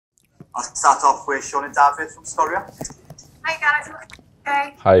I'll start off with Sean and David from Scoria. Hi Gareth,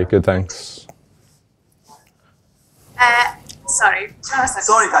 okay. Hi, good, thanks. Sorry.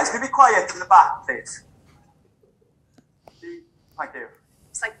 Sorry guys, can you be quiet in the back, please? Thank you.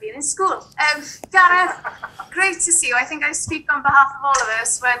 It's like being in school. Gareth, great to see you. I think I speak on behalf of all of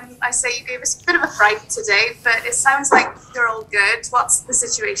us when I say you gave us a bit of a fright today, but it sounds like you're all good. What's the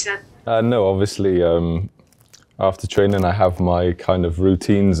situation? No, obviously, after training I have my kind of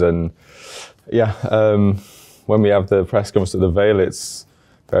routines, and yeah, when we have the press conference at the Vale, it's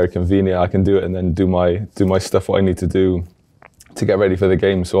very convenient. I can do it and then do my stuff, what I need to do to get ready for the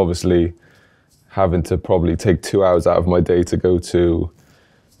game. So obviously having to probably take 2 hours out of my day to go to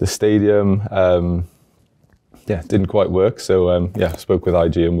the stadium, yeah, didn't quite work. So yeah, spoke with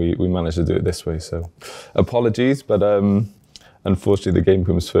IG and we managed to do it this way. So apologies, but unfortunately the game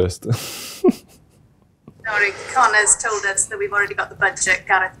comes first. Sorry, Connor's told us that we've already got the budget,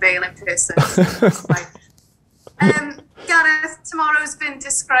 Gareth Bale in person. Gareth, tomorrow's been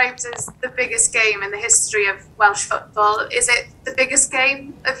described as the biggest game in the history of Welsh football. Is it the biggest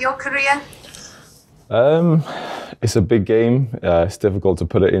game of your career? It's a big game. It's difficult to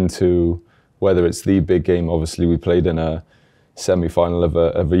put it into whether it's the big game. Obviously, we played in a semi-final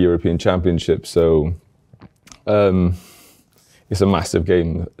of a European Championship, so it's a massive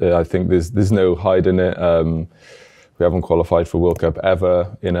game. I think there's no hiding it. We haven't qualified for World Cup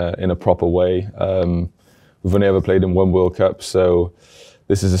ever in a proper way. We've only ever played in one World Cup, so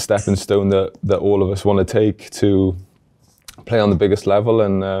this is a stepping stone that all of us want to take to play on the biggest level.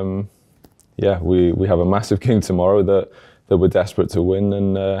 And yeah, we have a massive game tomorrow that we're desperate to win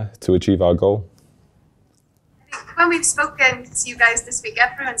and to achieve our goal. When we've spoken to you guys this week,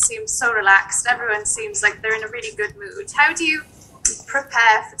 everyone seems so relaxed. Everyone seems like they're in a really good mood. How do you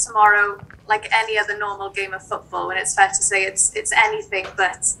prepare for tomorrow like any other normal game of football, when it's fair to say it's anything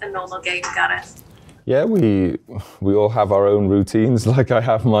but a normal game, Gareth? Yeah, we all have our own routines, like I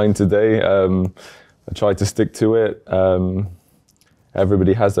have mine today. I try to stick to it.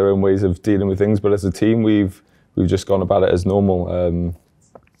 Everybody has their own ways of dealing with things, but as a team, we've just gone about it as normal.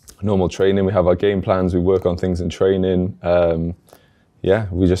 Normal training. We have our game plans. We work on things in training. Yeah,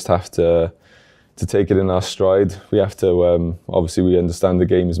 we just have to take it in our stride. We have to. Obviously, we understand the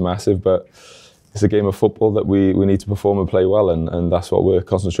game is massive, but it's a game of football that we need to perform and play well, and that's what we're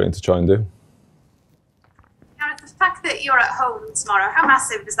concentrating to try and do. The fact that you're at home tomorrow, how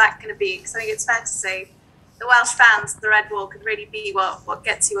massive is that going to be? Because I think it's fair to say the Welsh fans, the Red Wall, could really be what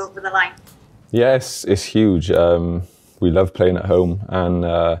gets you over the line. Yes, it's huge. We love playing at home and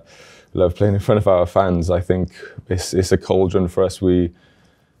love playing in front of our fans. I think it's a cauldron for us. We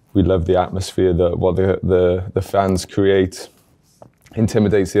love the atmosphere that what the fans create,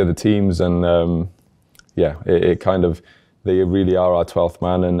 intimidates the other teams, and yeah, it kind of, they really are our 12th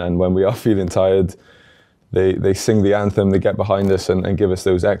man. And when we are feeling tired, they sing the anthem, they get behind us and give us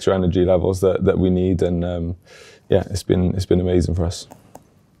those extra energy levels that we need. And yeah, it's been amazing for us.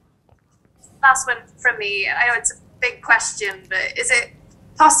 Last one from me. I know it's a big question, but is it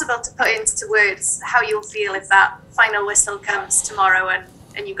possible to put into words how you'll feel if that final whistle comes tomorrow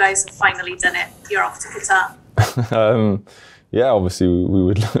and you guys have finally done it? You're off to Qatar. Yeah, obviously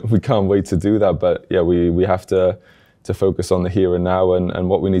we can't wait to do that, but yeah, we have to focus on the here and now and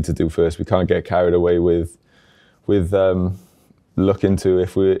what we need to do first. We can't get carried away with looking to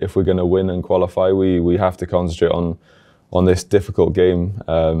if we're going to win and qualify. We have to concentrate on this difficult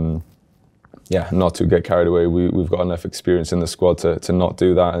game. Yeah, not to get carried away. We've got enough experience in the squad to not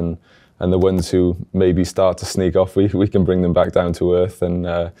do that, and the ones who maybe start to sneak off, we can bring them back down to earth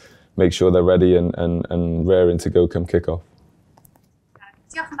and make sure they're ready and raring to go come kick off.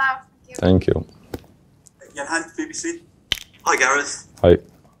 Thank you. Jan Hunt, BBC. Hi Gareth. Hi.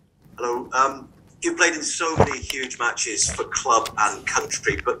 Hello. You've played in so many huge matches for club and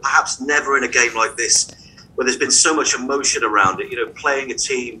country, but perhaps never in a game like this, where there's been so much emotion around it. You know, playing a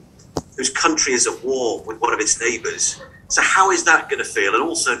team whose country is at war with one of its neighbours. So how is that going to feel? And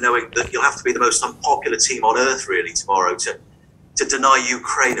also knowing that you'll have to be the most unpopular team on earth really tomorrow to deny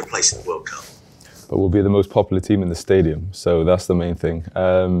Ukraine a place in the World Cup. But we'll be the most popular team in the stadium, so that's the main thing.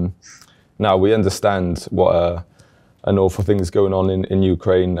 Now we understand what an awful thing is going on in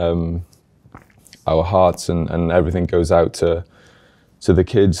Ukraine. Our hearts and everything goes out to the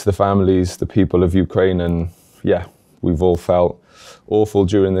kids, the families, the people of Ukraine, and yeah, we've all felt awful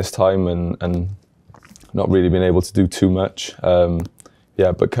during this time and not really been able to do too much.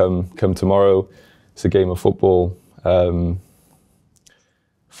 Yeah, but come tomorrow, it's a game of football.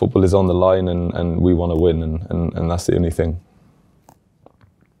 Football is on the line and we want to win, and that's the only thing.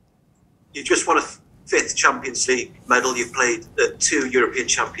 You just want to 5th Champions League medal. You've played 2 European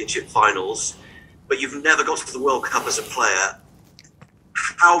Championship finals, but you've never got to the World Cup as a player.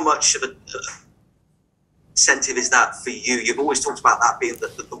 How much of an incentive is that for you? You've always talked about that being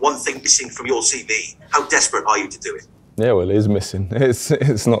the one thing missing from your CV. How desperate are you to do it? Yeah, well, it is missing.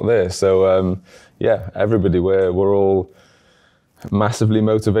 It's not there. So yeah, everybody, we're all massively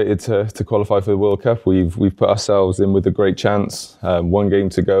motivated to qualify for the World Cup. We've put ourselves in with a great chance. 1 game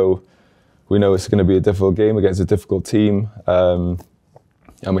to go. We know it's going to be a difficult game against a difficult team, and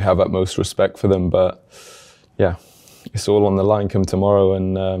we have utmost respect for them. But yeah, it's all on the line come tomorrow,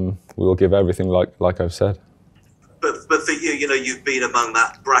 and we'll give everything, like I've said. But for you, you've been among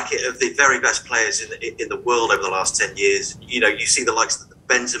that bracket of the very best players in the world over the last 10 years. You see the likes of the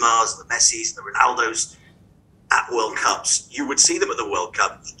Benzema's, the Messi's, the Ronaldo's at World Cups. You would see them at the World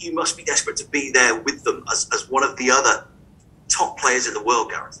Cup. You must be desperate to be there with them as one of the other top players in the world,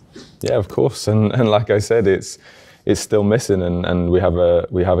 Gareth. Yeah, of course. And like I said, it's still missing, and we have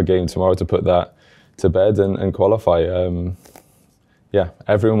a game tomorrow to put that to bed and qualify. Yeah,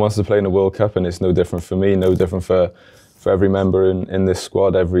 everyone wants to play in a World Cup, and it's no different for me, no different for every member in this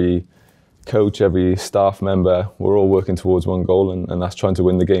squad, every coach, every staff member. We're all working towards one goal, and that's trying to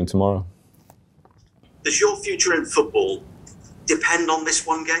win the game tomorrow. Does your future in football depend on this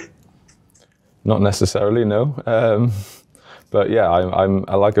one game? Not necessarily, no. But yeah, I'm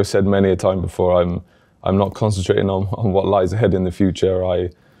like I've said many a time before, I'm not concentrating on what lies ahead in the future.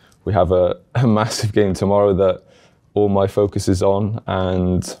 We have a massive game tomorrow that all my focus is on,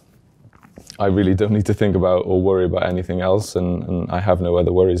 and I really don't need to think about or worry about anything else, and I have no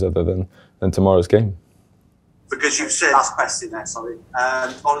other worries other than tomorrow's game. Because you've said... Last question there, sorry.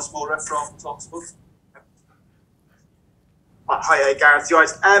 Lawrence Moura from Talksport. Hi, Gareth.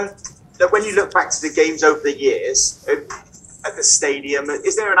 When you look back to the games over the years at the stadium,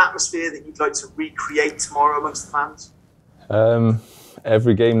 is there an atmosphere that you'd like to recreate tomorrow amongst the fans?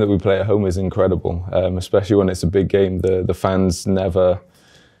 Every game that we play at home is incredible, especially when it's a big game. The fans never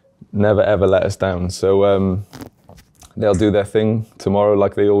ever let us down. So they'll do their thing tomorrow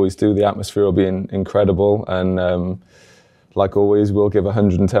like they always do. The atmosphere will be incredible, and like always, we'll give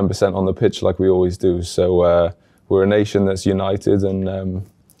 110% on the pitch like we always do. So we're a nation that's united, and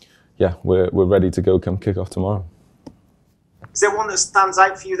yeah, we're ready to go come kick off tomorrow. Is there one that stands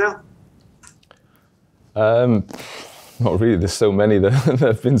out for you though? Not really. There's so many that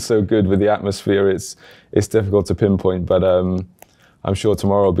have been so good with the atmosphere. It's difficult to pinpoint, but I'm sure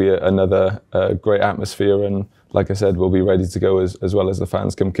tomorrow will be another great atmosphere, and like I said, we'll be ready to go as well as the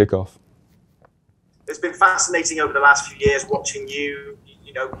fans come kick off. It's been fascinating over the last few years watching you,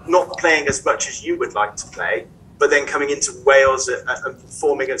 not playing as much as you would like to play, but then coming into Wales and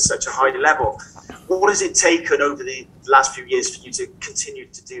performing at such a high level. What has it taken over the last few years for you to continue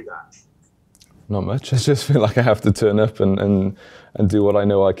to do that? Not much. I just feel like I have to turn up and do what I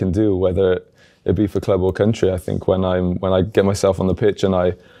know I can do, whether it be for club or country. I think when I get myself on the pitch and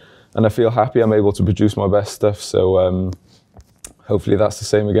I feel happy, I'm able to produce my best stuff. So hopefully that's the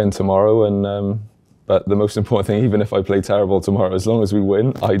same again tomorrow. And but the most important thing, even if I play terrible tomorrow, as long as we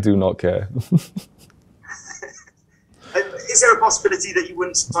win, I do not care. Is there a possibility that you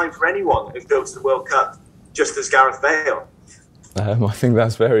wouldn't sign for anyone who goes to the World Cup just as Gareth Bale? I think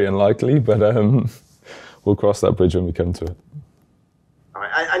that's very unlikely, but we'll cross that bridge when we come to it. All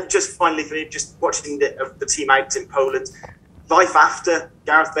right, and just finally, for me, just watching the team out in Poland, life after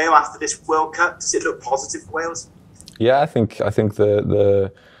Gareth Bale, after this World Cup, does it look positive for Wales? Yeah, I think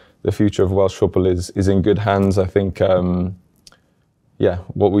the future of Welsh football is in good hands. I think yeah,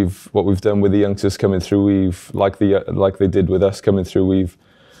 what we've done with the youngsters coming through, we've like they did with us coming through,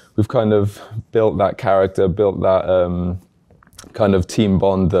 we've kind of built that character, built that kind of team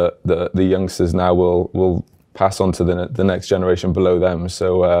bond that the youngsters now will pass on to the next generation below them.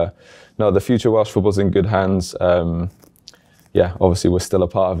 So no, the future of Welsh football's in good hands. Yeah, obviously we're still a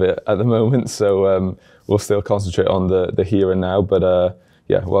part of it at the moment, so we'll still concentrate on the here and now. But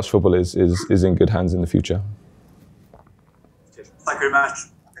yeah, Welsh football is in good hands in the future. Thank you very much.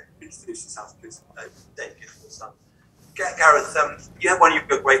 Introduce yourself, please. David, Gareth, you had one of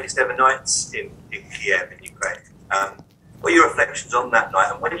your greatest ever nights in Kiev in Ukraine. What are your reflections on that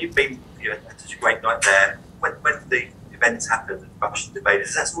night? And when you've been, had such a great night there, when the events happened, the Russian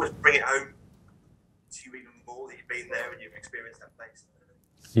invaders, does that always bring it home to you even more that you've been there and you've experienced that place?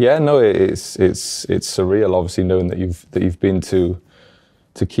 Yeah, no, it's surreal, obviously, knowing that you've been to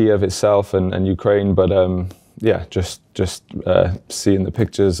Kiev itself and Ukraine, but yeah, just seeing the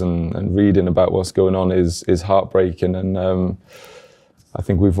pictures and reading about what's going on is heartbreaking. And I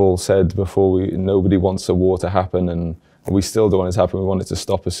think we've all said before, nobody wants a war to happen, and we still don't want it to happen. We want it to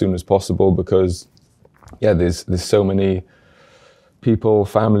stop as soon as possible, because yeah, there's so many people,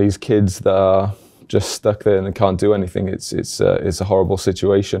 families, kids that are just stuck there and they can't do anything. It's a horrible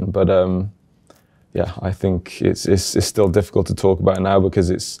situation, but yeah, I think it's still difficult to talk about now because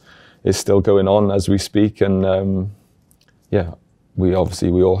it's still going on as we speak, and yeah, we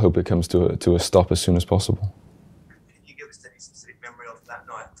all hope it comes to a stop as soon as possible. Can you give us any specific memory of that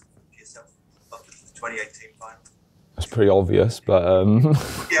night for yourself, of the 2018 final? It's pretty obvious, but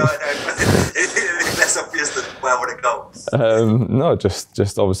yeah, I know. It's less obvious than where I want to go. No,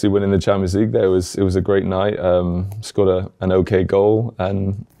 just obviously winning the Champions League there it was a great night. Scored an okay goal,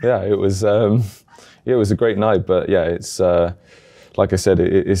 and yeah, it was a great night. But yeah, it's like I said,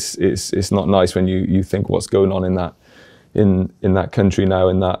 it's not nice when you think what's going on in that country now,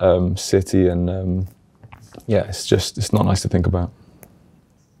 in that city, and yeah, it's not nice to think about.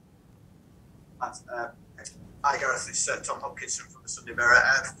 Hi Gareth, it's Tom Hopkinson from the Sunday Mirror.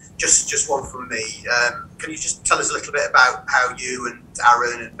 Just one from me. Can you just tell us a little bit about how you and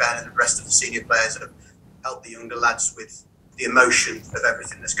Aaron and Ben and the rest of the senior players have helped the younger lads with the emotion of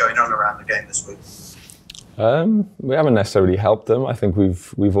everything that's going on around the game this week? We haven't necessarily helped them. I think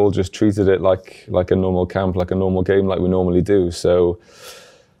we've all just treated it like a normal camp, like a normal game, like we normally do. So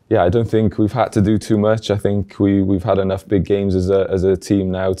yeah, I don't think we've had to do too much. I think we've had enough big games as a team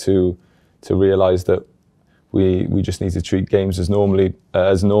now to realise that we just need to treat games as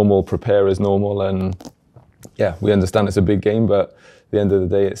normal, prepare as normal, and yeah, we understand it's a big game, but at the end of the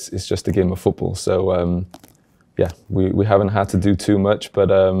day, it's just a game of football. So yeah, we haven't had to do too much,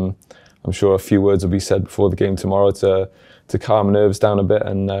 but I'm sure a few words will be said before the game tomorrow to calm nerves down a bit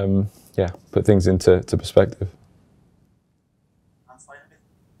and yeah, put things into perspective.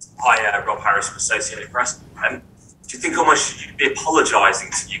 Hi, Rob Harris from Associated Press. Do you think almost you'd be apologising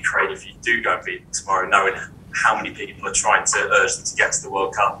to Ukraine if you do go and beat them tomorrow, knowing how many people are trying to urge them to get to the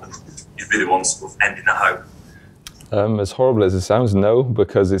World Cup, and you'd be the ones sort of ending that hope? As horrible as it sounds, no,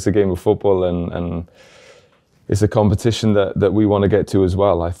 because it's a game of football and it's a competition that we want to get to as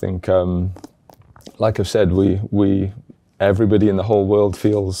well. I think, like I've said, everybody in the whole world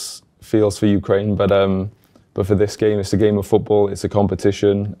feels for Ukraine, but for this game, it's a game of football. It's a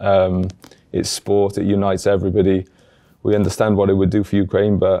competition. It's sport. It unites everybody. We understand what it would do for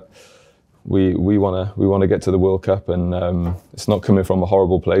Ukraine, but we want to get to the World Cup, and it's not coming from a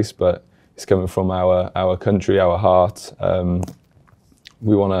horrible place, but it's coming from our country, our heart.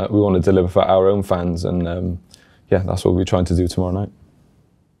 We want to deliver for our own fans, and yeah, that's what we're trying to do tomorrow night.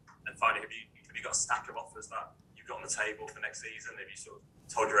 And finally, have you got a stack of offers that you've got on the table for next season? Have you sort of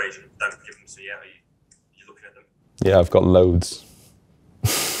told your agent don't give them to you yet? Are you looking at them? Yeah, I've got loads.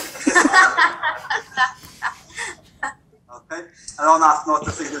 Okay, and on that note,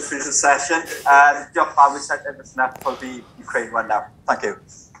 I think we'll finish the session. Just how we set everything up for the Ukraine one now. Thank you.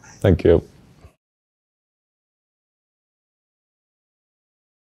 Thank you.